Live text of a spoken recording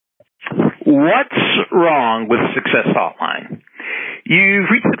What's wrong with Success Hotline? You've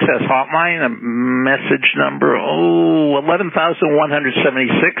reached Success Hotline, a message number,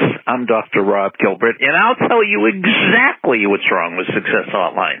 11,176. I'm Dr. Rob Gilbert, and I'll tell you exactly what's wrong with Success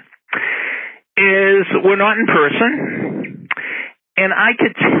Hotline. We're not in person, and I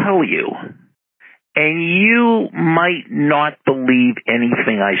could tell you, and you might not believe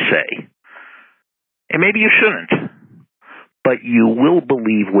anything I say. And maybe you shouldn't, but you will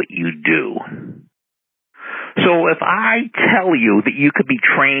believe what you do. So if I tell you that you could be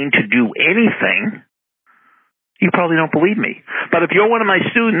trained to do anything, you probably don't believe me. But if you're one of my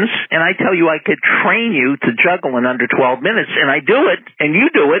students and I tell you I could train you to juggle in under 12 minutes and I do it and you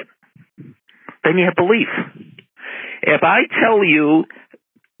do it, then you have belief. If I tell you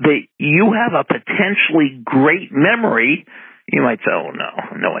that you have a potentially great memory, you might say, oh,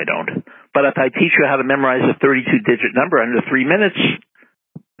 no, I don't. But if I teach you how to memorize a 32-digit number under 3 minutes,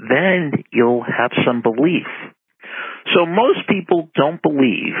 then you'll have some belief. So most people don't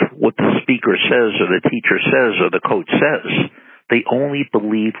believe what the speaker says or the teacher says or the coach says. They only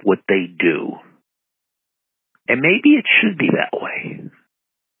believe what they do. And maybe it should be that way.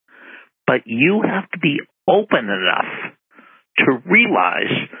 But you have to be open enough to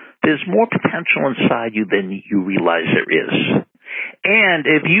realize there's more potential inside you than you realize there is. And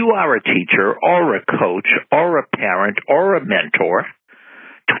if you are a teacher or a coach or a parent or a mentor,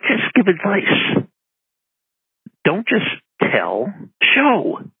 don't just give advice. Don't just tell.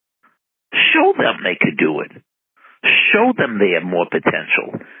 Show. Show them they could do it. Show them they have more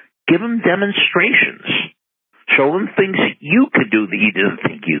potential. Give them demonstrations. Show them things you could do that you didn't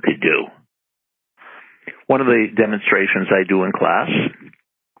think you could do. One of the demonstrations I do in class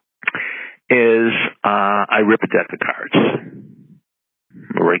is I rip a deck of cards.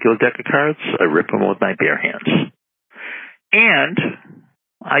 A regular deck of cards, I rip them with my bare hands. And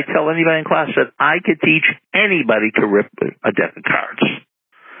I tell anybody in class that I could teach anybody to rip a deck of cards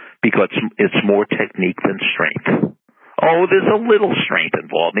because it's more technique than strength. Oh, there's a little strength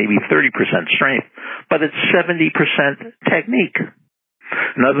involved, maybe 30% strength, but it's 70% technique.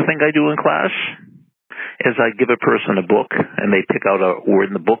 Another thing I do in class is I give a person a book and they pick out a word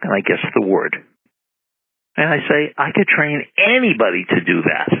in the book and I guess the word. And I say, I could train anybody to do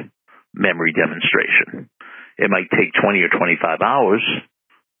that memory demonstration. It might take 20 or 25 hours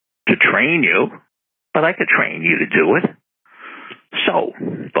to train you, but I could train you to do it. So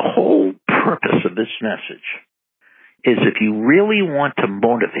the whole purpose of this message is if you really want to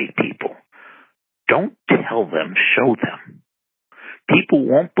motivate people, don't tell them, show them. People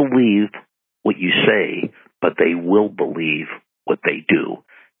won't believe what you say, but they will believe what they do.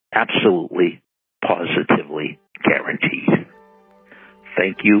 Absolutely, positively guaranteed.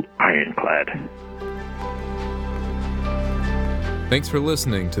 Thank you, Ironclad. Thanks for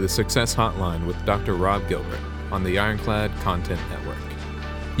listening to the Success Hotline with Dr. Rob Gilbert on the Ironclad Content Network.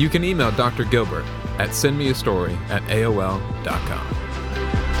 You can email Dr. Gilbert at sendmeastory@aol.com.